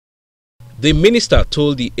The minister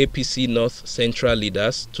told the APC North Central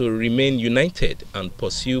leaders to remain united and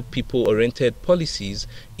pursue people-oriented policies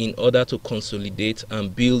in order to consolidate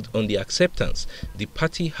and build on the acceptance the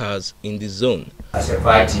party has in the zone. As a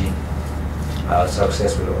party, our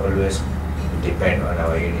success will always depend on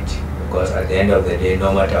our unity, because at the end of the day,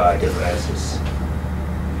 no matter our differences,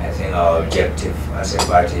 I think our objective as a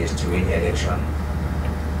party is to win election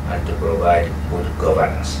and to provide good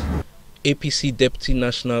governance. APC Deputy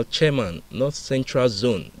National Chairman, North Central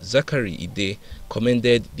Zone, Zachary Ide,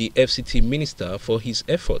 commended the FCT minister for his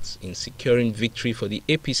efforts in securing victory for the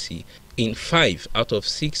APC in 5 out of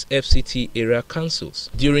 6 FCT area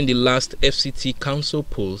councils during the last FCT council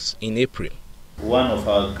polls in April. One of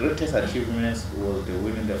our greatest achievements was the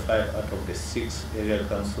winning the 5 out of the 6 area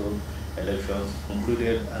council elections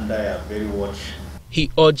concluded under a very watch. He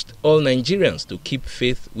urged all Nigerians to keep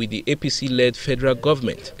faith with the APC-led federal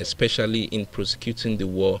government, especially in prosecuting the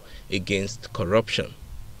war against corruption.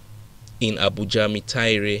 In Abuja,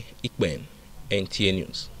 Mitaire Ikben, NTA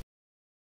News.